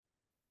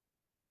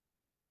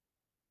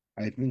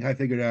I think I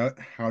figured out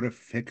how to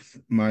fix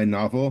my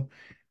novel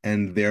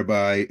and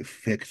thereby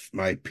fix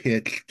my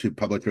pitch to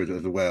publishers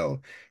as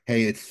well.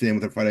 Hey, it's Sam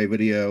with a Friday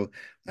video.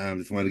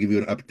 Just wanted to give you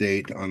an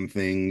update on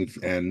things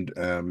and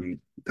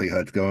tell you how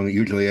it's going.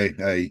 Usually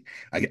I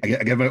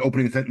give my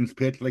opening sentence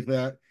pitch like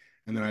that,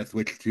 and then I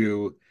switch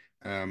to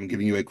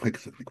giving you a quick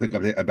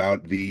update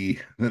about the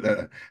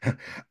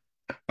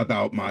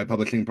about my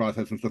publishing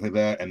process and stuff like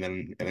that, and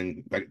then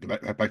back to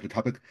the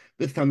topic.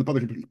 This time,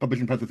 the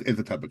publishing process is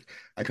the topic.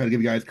 I try to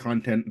give you guys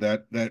content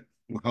that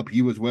will help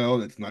you as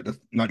well. It's not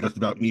just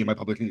about me and my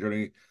publishing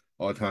journey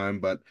all the time,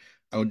 but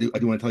I do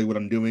want to tell you what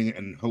I'm doing,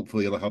 and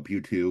hopefully it'll help you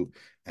too,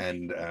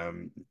 and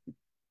um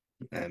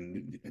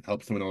and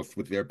help someone else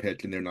with their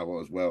pitch and their novel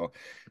as well.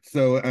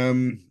 So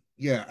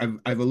yeah,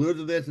 I've alluded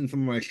to this in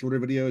some of my shorter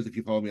videos. If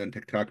you follow me on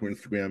TikTok or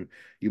Instagram,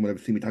 you might have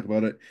seen me talk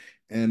about it.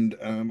 And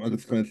I'm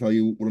just going to tell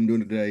you what I'm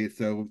doing today.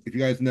 So if you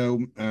guys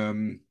know,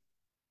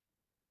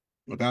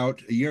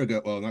 about a year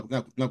ago, well,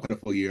 not quite a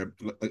full year.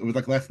 It was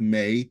like last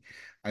May,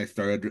 I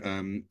started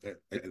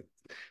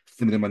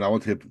submitting my novel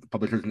to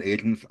publishers and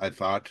agents. I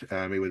thought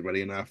it was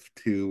ready enough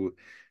to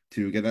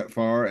get that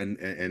far and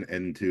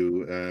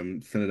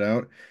to send it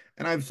out.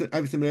 And I've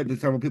submitted to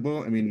several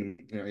people. I mean,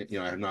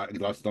 I have not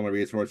exhausted all my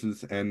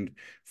resources, and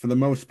for the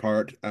most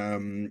part,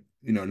 no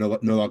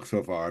luck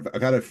so far.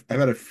 I've had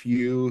a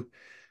few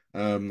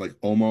like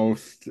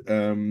almost like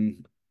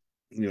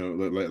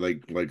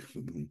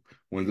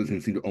ones that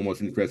didn't seem to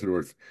almost interested,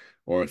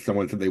 or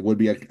someone said they would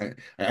be. I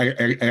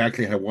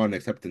actually had one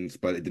acceptance,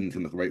 but it didn't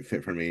seem like the right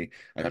fit for me.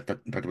 I have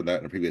talked about that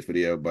in a previous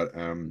video, but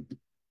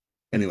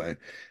anyway,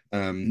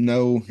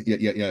 no,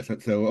 yeah.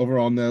 So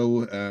overall,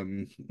 no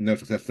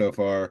success so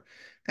far,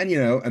 and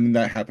I mean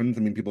that happens.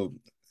 I mean, people,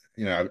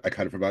 I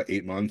tried it for about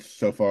 8 months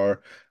so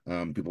far.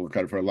 People have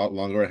tried it for a lot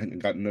longer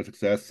and gotten no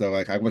success. So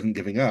like, I wasn't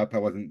giving up. I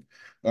wasn't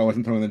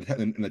throwing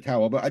in the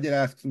towel. But I did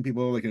ask some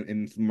people, like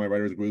in some of my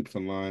writers groups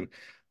online,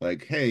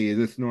 like, hey, is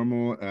this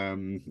normal?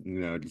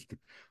 Just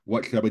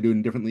what should I be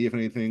doing differently, if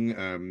anything?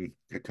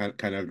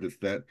 Kind of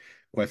just that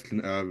question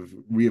of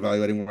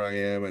reevaluating where I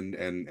am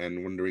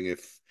and wondering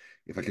if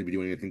I should be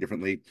doing anything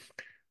differently.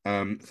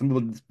 Some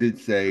people did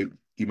say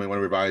you might want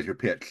to revise your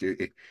pitch.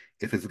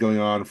 If it's going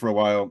on for a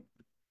while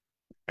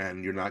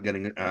and you're not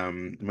getting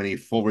many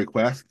full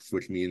requests,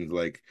 which means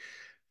like,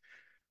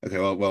 okay,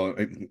 well,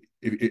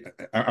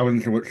 I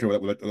wasn't sure what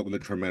the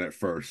term meant at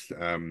first. So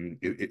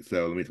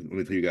let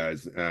me tell you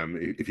guys.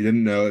 If you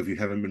didn't know, if you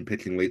haven't been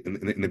pitching late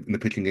in the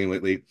pitching game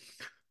lately,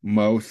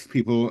 most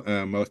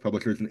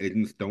publishers and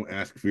agents don't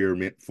ask for your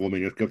full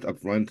manuscript up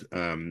front.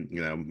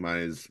 Mine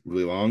is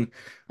really long.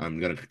 I'm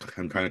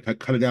trying to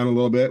cut it down a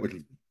little bit, which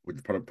is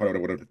part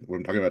of what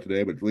I'm talking about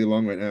today, but it's really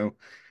long right now.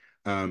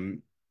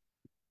 Um,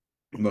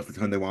 Most of the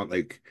time they want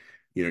like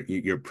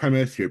your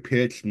premise, your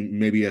pitch,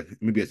 maybe a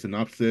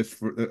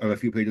synopsis of a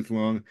few pages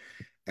long,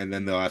 and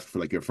then they'll ask for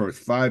like your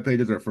first 5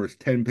 pages or first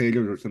 10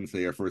 pages, or some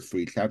say your first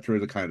 3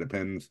 chapters. It kind of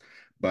depends,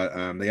 but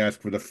they ask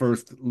for the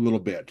first little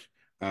bit,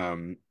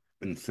 and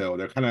so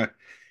they're kind of.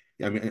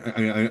 I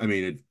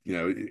mean,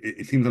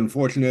 it seems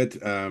unfortunate,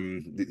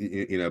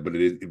 but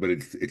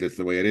it's just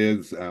the way it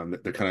is.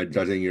 They're kind of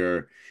judging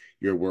your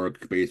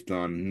work based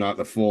on not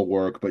the full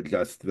work, but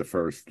just the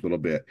first little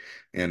bit.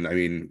 And I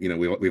mean,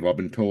 we've all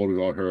been told, we've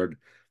all heard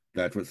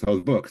that's what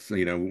sells books.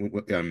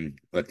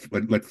 Let's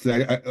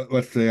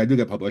say I do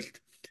get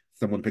published.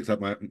 Someone picks up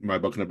my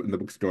book in the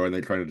bookstore and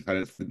they try to decide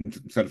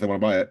if they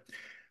want to buy it.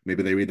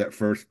 Maybe they read that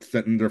first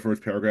sentence or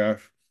first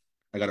paragraph.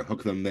 I got to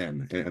hook them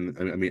then. And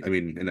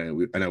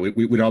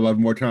we'd all love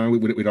more time.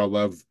 We'd all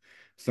love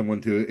someone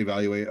to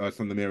evaluate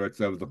us on the merits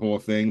of the whole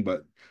thing,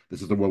 but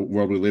this is the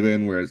world we live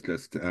in, where it's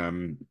just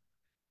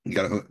you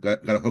gotta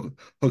hook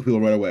people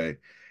right away.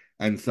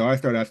 And so I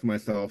started asking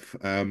myself,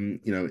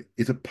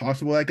 is it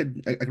possible I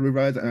could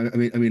revise?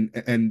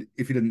 And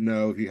if you didn't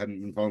know, if you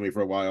hadn't been following me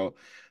for a while,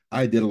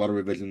 I did a lot of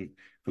revision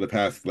for the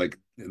past like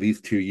at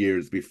least 2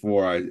 years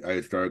before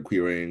I started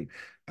querying.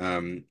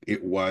 My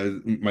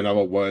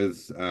novel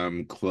was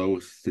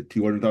close to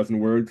 200,000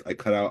 words. I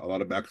cut out a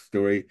lot of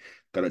backstory,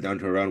 got it down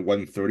to around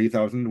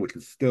 130,000, which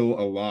is still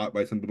a lot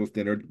by some people's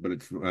standards, but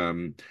it's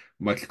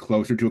much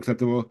closer to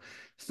acceptable.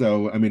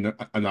 So, I mean,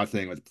 I'm not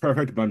saying it was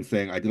perfect, but I'm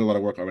saying I did a lot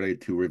of work already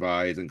to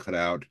revise and cut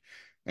out,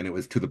 and it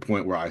was to the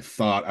point where I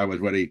thought I was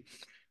ready.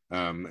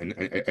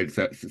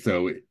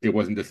 So it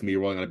wasn't just me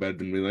rolling out of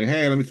bed and being like,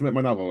 "Hey, let me submit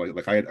my novel."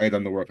 Like I had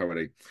done the work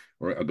already,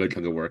 or a good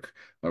chunk of work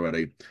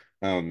already.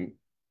 Um,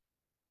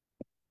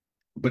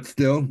 but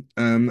still,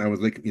 I was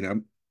like,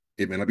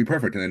 it may not be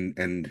perfect,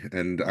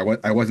 and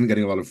I wasn't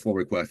getting a lot of full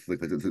requests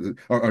like this.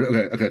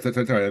 Okay,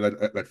 sorry,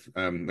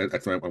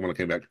 that's why I want to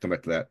come back to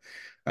that.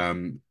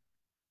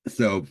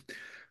 So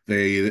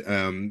they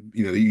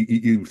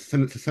you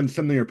send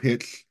them your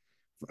pitch,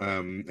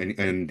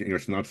 and your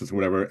synopsis or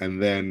whatever,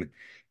 and then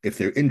if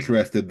they're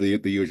interested,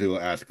 they usually will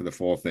ask for the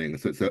full thing.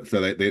 So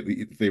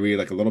they read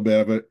like a little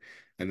bit of it,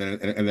 and then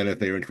if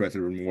they're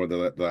interested in more,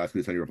 they'll ask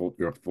you to send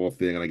your full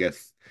thing, and I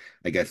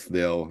guess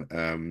they'll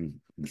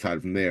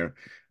decide from there.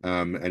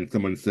 And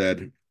someone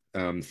said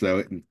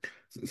So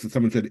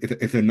someone said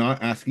if they're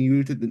not asking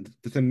you to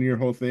send in your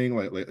whole thing,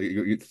 like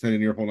you're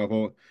sending your whole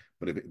novel,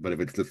 but if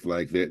it's just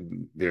like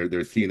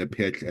they're seeing a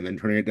pitch and then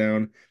turning it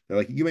down, they're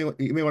like you may want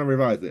to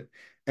revise it.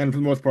 And for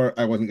the most part,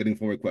 I wasn't getting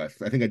full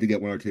requests. I think I did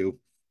get one or two,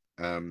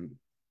 um,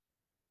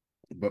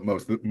 but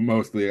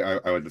mostly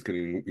I was just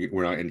getting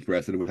we're not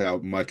interested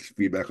without much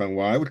feedback on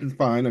why, which is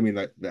fine. I mean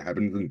that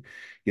happens, and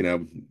you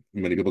know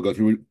many people go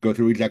through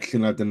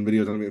rejection. I've done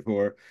videos on it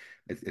before.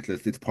 It's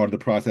just it's part of the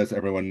process.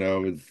 Everyone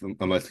knows,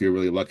 unless you're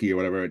really lucky or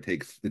whatever. It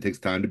takes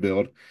time to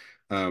build.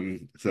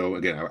 So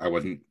again, I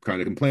wasn't trying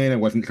to complain. I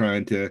wasn't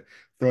trying to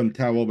throw in the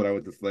towel, but I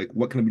was just like,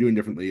 what can I be doing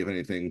differently, if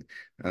anything,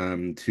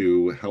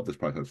 to help this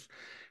process?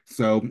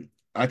 So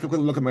I took a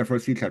look at my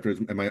first few chapters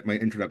and my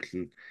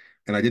introduction,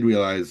 and I did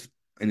realize.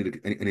 I need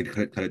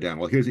to cut it down.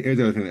 Well, here's the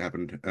other thing that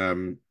happened.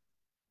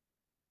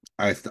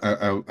 I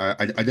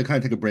did kind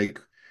of take a break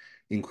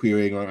in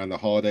querying on the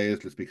holidays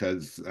just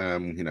because I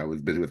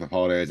was busy with the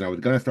holidays and I was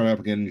gonna start up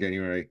again in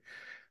January.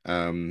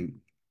 Um,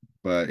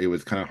 but it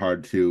was kind of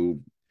hard to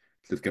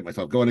just get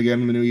myself going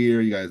again in the new year.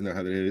 You guys know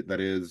how that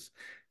is.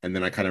 And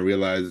then I kind of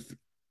realized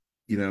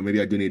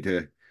maybe I do need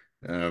to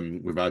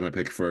revise my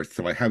pitch first.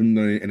 So I have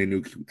not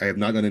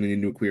done any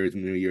new queries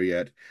in the new year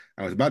yet.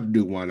 I was about to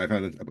do one. I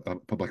found a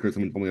publisher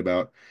someone told me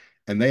about,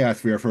 and they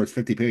asked for your first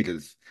 50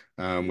 pages,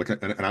 and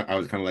I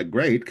was kind of like,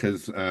 great,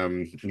 because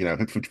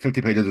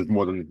 50 pages is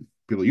more than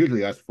people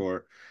usually ask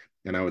for.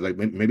 And I was like,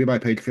 maybe by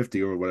page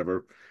 50 or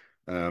whatever,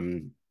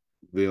 um,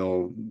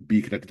 they'll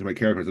be connected to my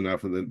characters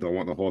enough that they'll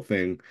want the whole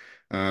thing.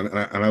 And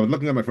I was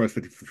looking at my first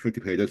 50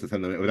 pages to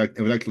send them. It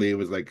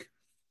was like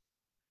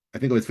I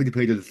think it was 50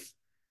 pages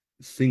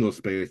single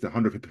spaced,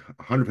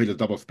 100 pages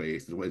double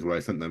spaced is what I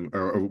sent them,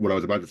 or what I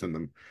was about to send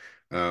them.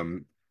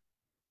 Um,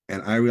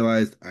 and I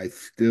realized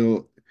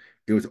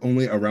it was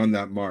only around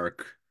that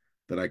mark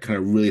that I kind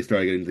of really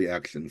started getting into the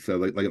action. So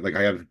like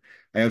I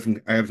have some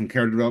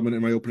character development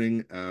in my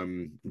opening,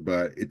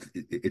 but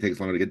it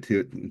takes longer to get to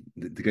it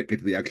to get to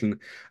the action.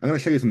 I'm going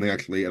to show you something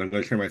actually, and I'm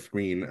going to share my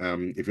screen.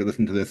 If you're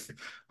listening to this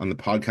on the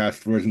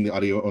podcast version, the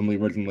audio only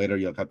version later,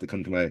 you'll have to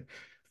come to my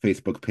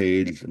Facebook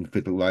page and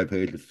Facebook Live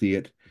page to see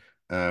it.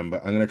 But I'm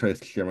gonna try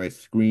to share my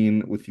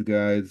screen with you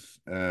guys.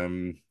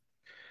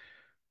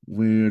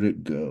 Where'd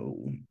it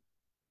go?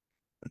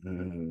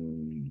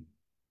 Um,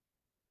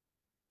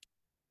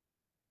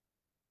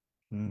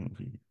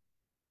 okay.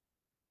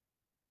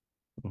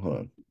 Hold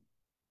on.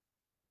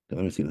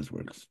 Let me see if this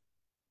works.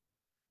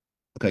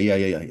 Okay,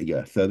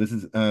 yeah.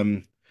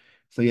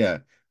 So yeah,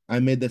 I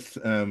made this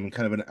kind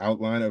of an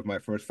outline of my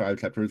first 5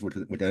 chapters, which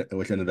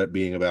ended up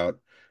being about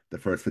the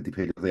first 50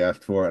 pages they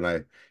asked for, and I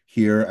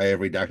have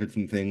redacted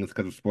some things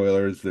because of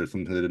spoilers. There's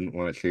some things I didn't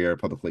want to share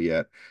publicly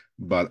yet,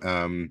 but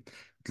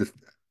just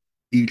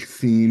each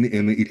scene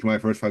in each of my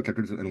first 5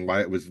 chapters and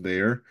why it was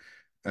there.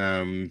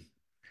 Um,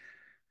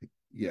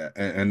 yeah,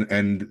 and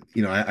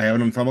I have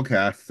an ensemble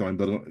cast, so I'm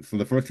building. So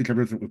the first 2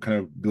 chapters were kind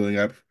of building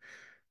up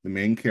the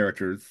main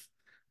characters,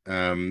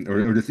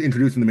 or just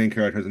introducing the main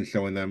characters and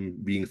showing them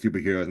being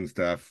superheroes and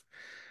stuff.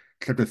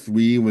 Chapter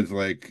 3 was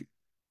like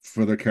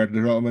further character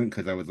development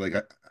because I was like,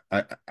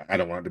 I I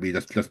don't want it to be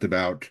just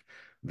about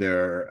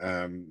their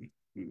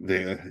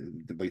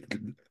like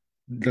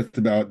just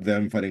about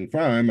them fighting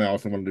crime. I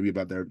also wanted to be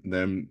about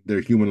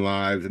their human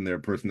lives and their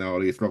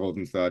personality struggles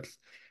and such.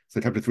 So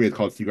chapter 3 is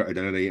called Secret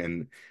Identity,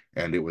 and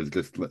it was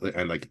just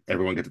and like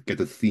everyone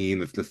gets a scene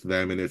that's just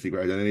them and their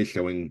secret identity,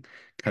 showing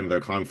kind of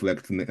their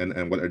conflicts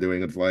and what they're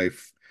doing in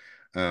life.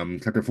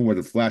 Chapter 4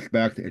 was a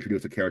flashback to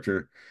introduce a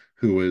character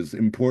who was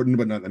important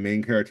but not the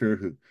main character.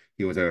 Who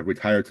he was a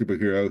retired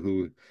superhero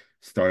who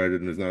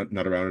started and is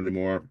not around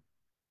anymore.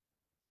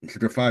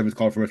 Chapter 5 is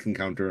called First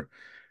Encounter,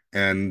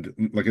 and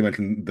like I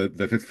mentioned, the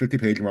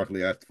 50-page mark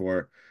they asked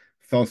for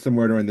fell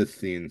somewhere during this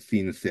scene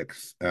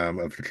 6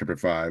 of chapter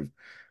 5.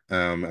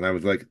 And I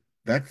was like,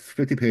 that's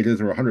 50 pages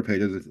or 100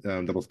 pages,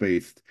 double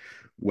spaced,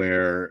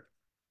 where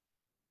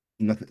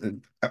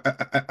nothing.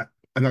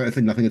 I'm not gonna say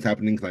nothing is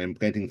happening because I am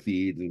planting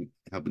seeds and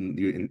helping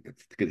you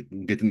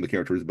get into the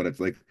characters, but it's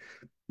like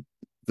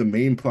the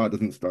main plot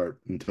doesn't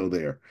start until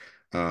there.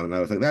 And I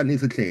was like, that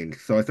needs to change.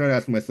 So I started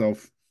asking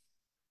myself,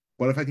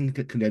 what if I can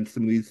condense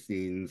some of these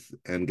scenes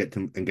and get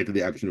to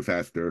the action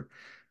faster?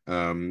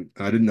 And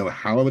I didn't know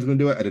how I was going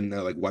to do it. I didn't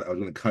know like what I was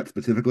going to cut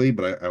specifically,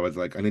 but I was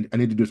like, I need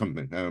to do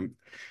something.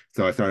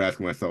 So I started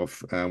asking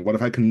myself, what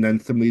if I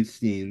condense some of these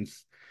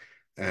scenes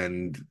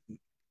and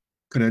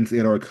condense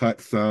it or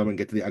cut some and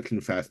get to the action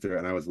faster?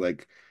 And I was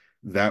like,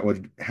 that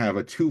would have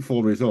a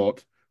twofold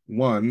result.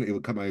 One, it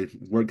would cut my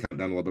word count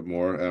down a little bit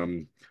more.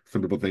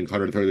 Some people think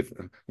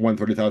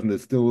 130,000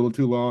 is still a little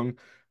too long.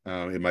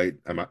 I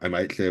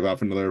might shave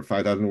off another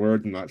 5,000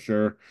 words. I'm not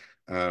sure.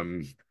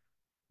 Um,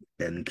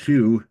 and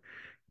two,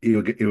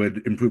 it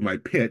would improve my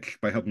pitch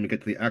by helping me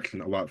get to the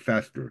action a lot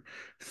faster.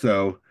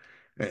 So,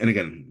 and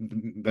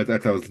again, that's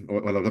what I was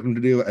looking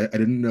to do. I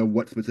didn't know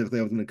what specifically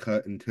I was going to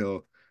cut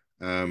until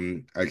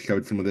I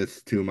showed some of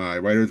this to my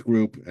writers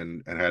group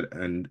and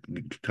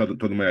told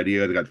them my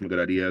ideas. I got some good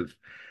ideas.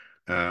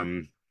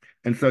 Um,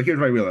 and so here's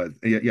what I realized.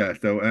 Yeah.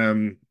 So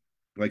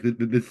like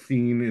this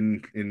scene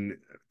in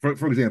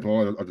for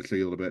example, I'll just show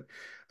you a little bit.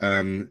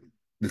 Um,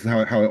 this is how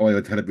I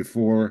always had it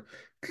before.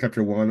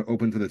 Chapter one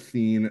opens with a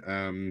scene.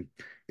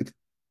 It's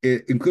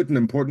it includes an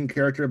important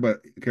character,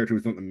 but the character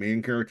was not the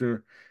main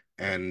character,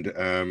 and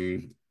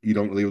you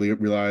don't really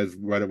realize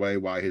right away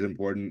why he's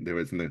important. There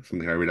was something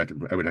I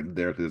redacted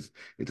there because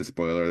it's a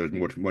spoiler.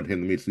 There's more to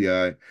him than meets the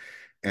eye,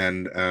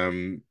 and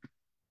um.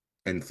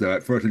 And so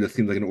at first it just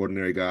seems like an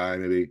ordinary guy,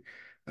 maybe.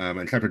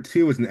 And chapter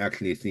two was an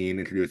actiony scene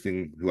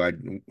introducing who I,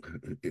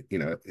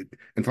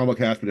 ensemble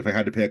cast, but if I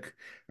had to pick,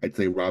 I'd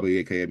say Robbie,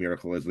 aka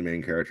Miracle, is the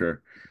main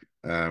character.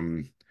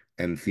 Um,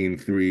 and scene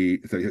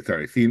three,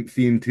 sorry,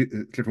 scene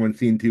two, chapter one,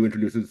 scene two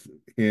introduces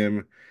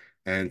him,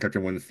 and chapter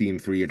one, scene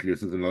three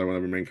introduces another one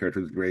of the main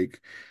characters, Drake.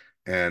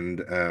 And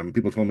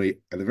people told me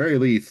at the very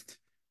least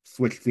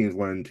switch scenes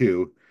one and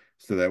two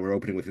so that we're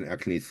opening with an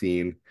actiony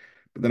scene.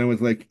 But then I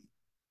was like,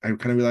 I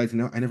kind of realized,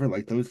 I never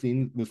liked those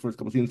scenes, those first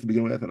couple scenes to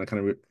begin with, and I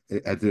kind of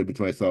had to admit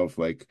to myself,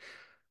 like,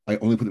 I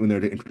only put them in there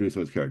to introduce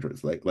those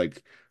characters. Like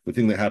the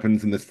thing that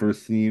happens in this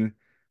first scene,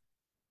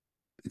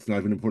 it's not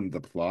even important to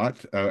the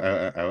plot.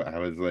 I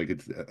was like,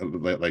 it's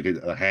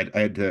I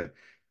had to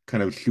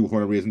kind of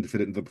shoehorn a reason to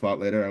fit it into the plot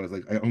later. I was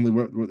like, I only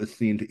wrote this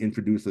scene to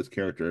introduce this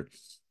character,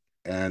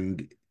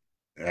 and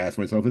ask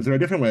myself, is there a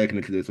different way I can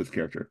introduce this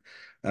character?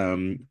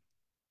 Um,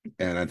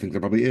 and I think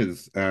there probably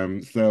is.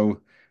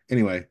 So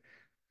anyway,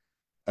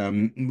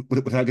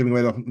 without giving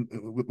away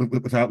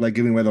without like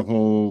giving away the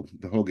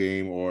whole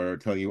game or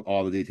telling you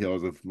all the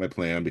details of my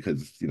plan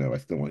because I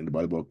still want you to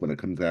buy the book when it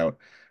comes out.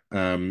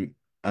 Um,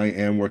 I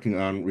am working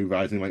on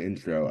revising my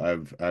intro.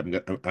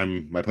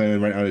 I'm my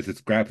plan right now is to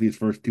scrap these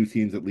first two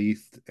scenes at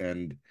least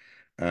and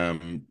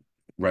um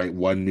write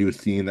one new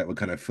scene that would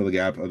kind of fill the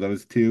gap of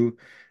those two,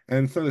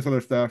 and some of this other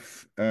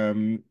stuff.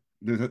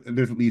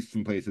 There's at least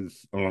some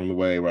places along the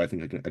way where I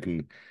think I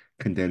can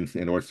condense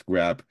and or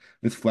scrap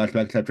this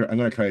flashback chapter. I'm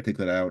gonna try to take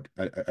that out.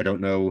 I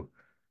don't know.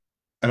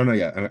 I don't know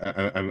yet.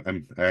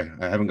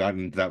 I haven't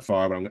gotten that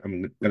far, but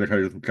I'm gonna try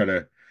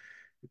to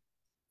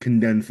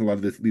condense a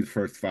lot of these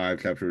first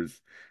five chapters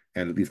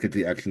and at least get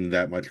the action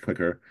that much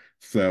quicker.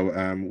 So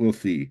we'll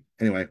see.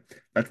 Anyway,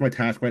 that's my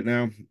task right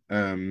now.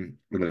 We're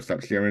gonna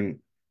stop sharing.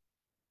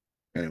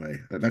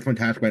 Anyway, that's my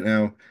task right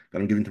now that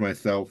I'm giving to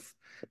myself,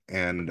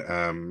 and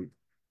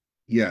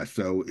yeah.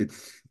 So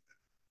it's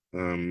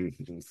going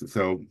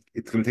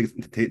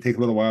to take a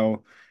little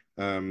while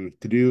to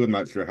do. I'm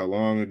not sure how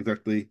long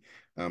exactly.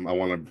 I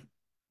want to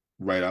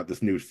write out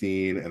this new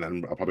scene, and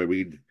then I'll probably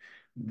read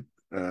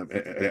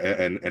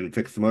and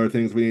fix some other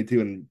things we need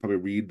to, and probably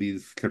read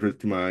these chapters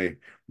to my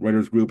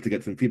writers group to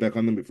get some feedback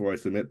on them before I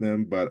submit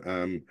them. But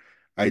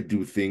I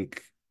do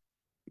think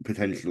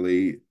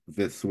potentially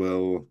this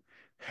will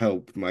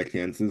help my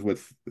chances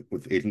with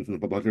agents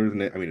and publishers.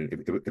 And I mean,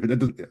 if it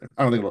doesn't,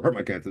 I don't think it'll hurt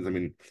my chances. I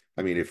mean,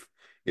 if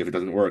it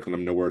doesn't work, then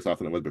I'm no worse off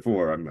than I was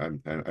before.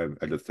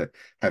 I just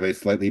have a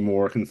slightly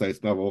more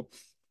concise novel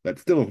that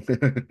still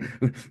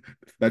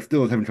that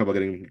still is having trouble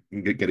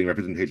getting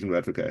representation, but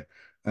that's okay.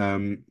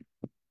 Um,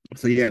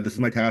 so yeah, this is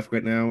my task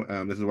right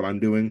now. This is what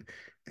I'm doing,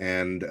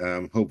 and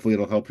hopefully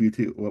it'll help you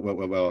too.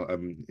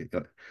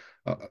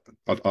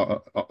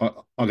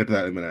 I'll get to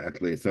that in a minute,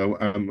 actually. So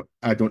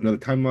I don't know the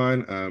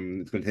timeline.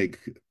 It's going to take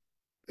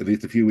at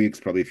least a few weeks,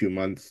 probably a few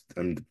months.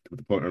 I'm to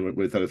the point where I'm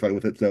really satisfied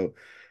with it. So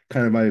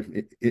kind of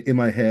in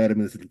my head, I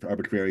mean, this is an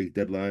arbitrary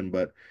deadline,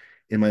 but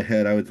in my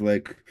head, I was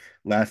like,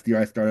 last year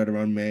I started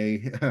around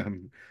May.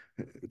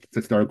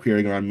 To start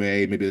querying around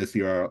May. Maybe this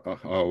year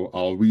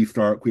I'll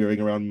restart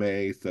querying around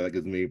May. So that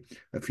gives me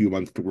a few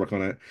months to work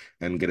on it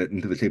and get it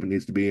into the shape it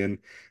needs to be in.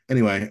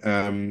 Anyway,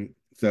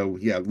 so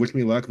yeah, wish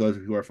me luck, those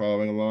who are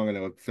following along. I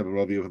know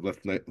several of you have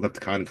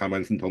left kind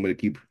comments and told me to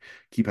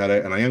keep at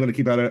it, and I am going to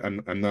keep at it.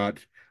 I'm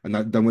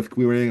not done with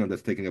querying. I'm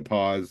just taking a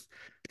pause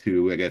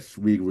to, I guess,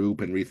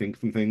 regroup and rethink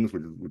some things,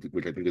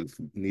 which I think is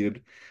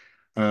needed.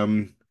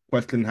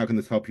 Question: how can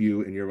this help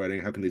you in your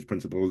writing? How can these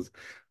principles?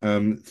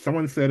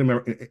 Someone said in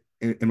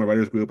my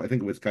writers group, I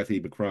think it was Kathy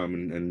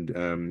Bikram,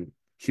 and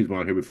she's been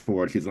on here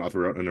before. She's an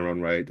author in her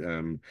own right.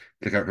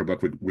 Check out her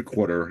book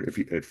Recorder if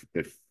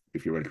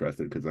you're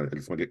interested, because I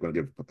just want to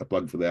give a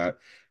plug for that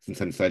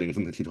since I'm citing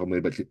something she told me.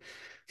 But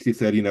she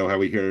said, how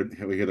we hear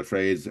the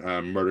phrase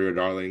 "murder your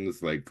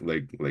darlings," like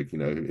if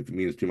it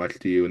means too much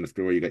to you in the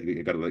story,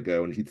 you got to let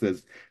go. And she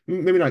says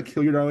maybe not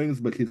kill your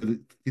darlings, but she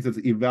says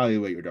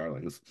evaluate your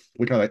darlings,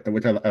 which I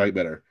like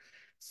better.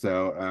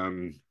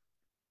 So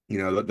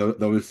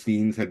those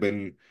scenes had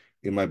been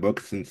in my book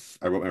since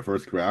I wrote my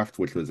first draft,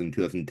 which was in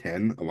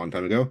 2010, a long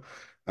time ago.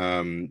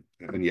 And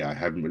yeah, I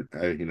haven't been,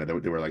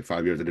 they were like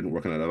 5 years I didn't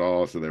work on it at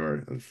all, so I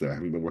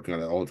haven't been working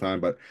on it all the time.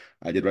 But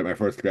I did write my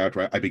first draft.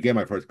 I began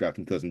my first draft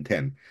in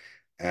 2010,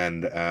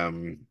 and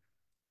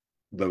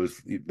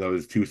those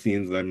two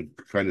scenes that I'm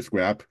trying to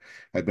scrap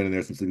have been in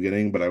there since the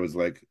beginning. But I was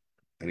like,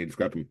 I need to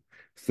scrap them.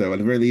 So at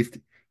the very least,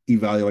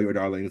 evaluate your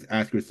darlings.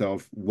 Ask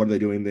yourself, what are they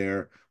doing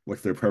there?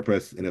 What's their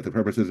purpose? And if the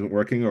purpose isn't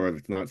working, or if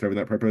it's not serving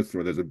that purpose,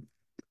 or there's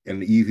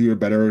an easier,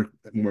 better,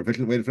 more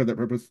efficient way to serve that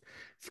purpose,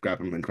 scrap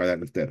them and try that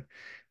instead.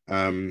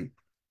 Um,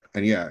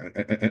 and yeah,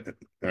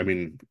 I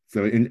mean,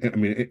 so I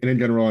mean, in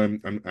general,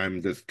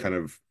 I'm just kind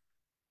of,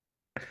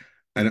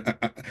 and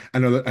I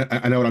know that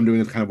I know what I'm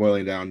doing is kind of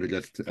boiling down to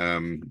just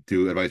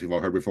do advice we've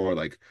all heard before,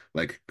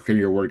 like clear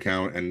your word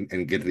count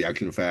and get to the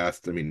action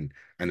fast. I mean,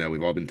 I know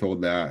we've all been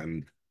told that,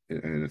 and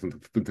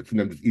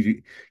sometimes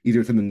it's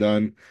easier said than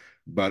done,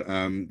 but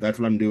that's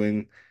what I'm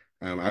doing.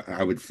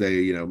 I would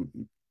say,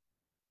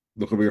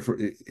 look over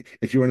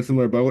if you're in a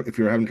similar boat, if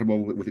you're having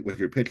trouble with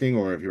your pitching,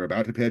 or if you're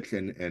about to pitch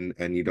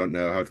and you don't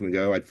know how it's going to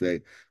go, I'd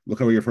say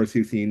look over your first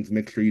few scenes,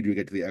 make sure you do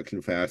get to the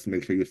action fast,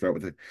 make sure you start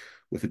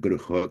with a good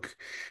hook.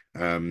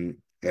 And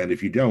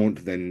if you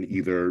don't, then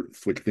either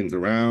switch things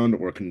around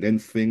or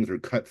condense things or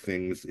cut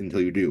things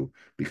until you do,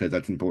 because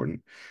that's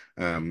important.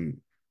 Um,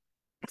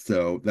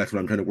 so that's what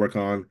I'm trying to work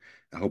on.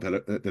 I hope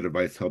that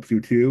advice helps you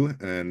too,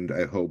 and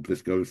I hope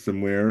this goes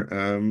somewhere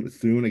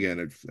soon.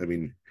 Again, I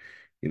mean,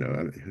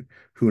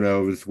 who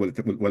knows what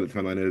the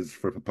timeline is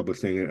for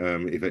publishing.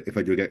 If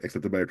I do get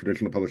accepted by a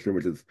traditional publisher,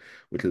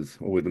 which has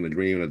always been the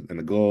dream and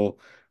the goal.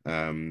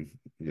 Um,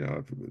 you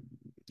know,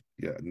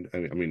 yeah. I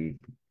mean,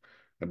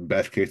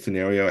 best case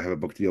scenario, I have a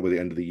book deal by the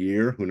end of the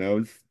year. Who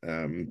knows?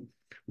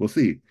 We'll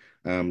see.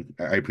 I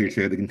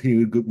appreciate the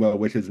continued good well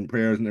wishes and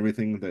prayers and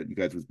everything that you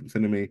guys have been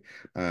sending me.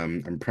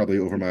 I'm probably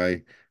over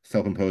my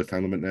self-imposed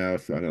time limit now,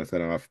 so I'm gonna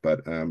sign off.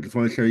 But just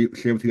want to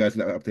share with you guys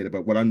that update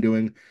about what I'm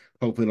doing.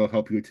 Hopefully it'll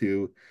help you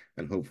too,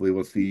 and hopefully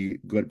we'll see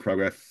good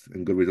progress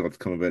and good results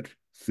come of it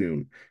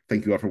soon.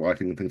 Thank you all for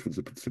watching, and thanks for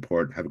the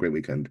support. Have a great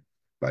weekend.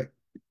 Bye.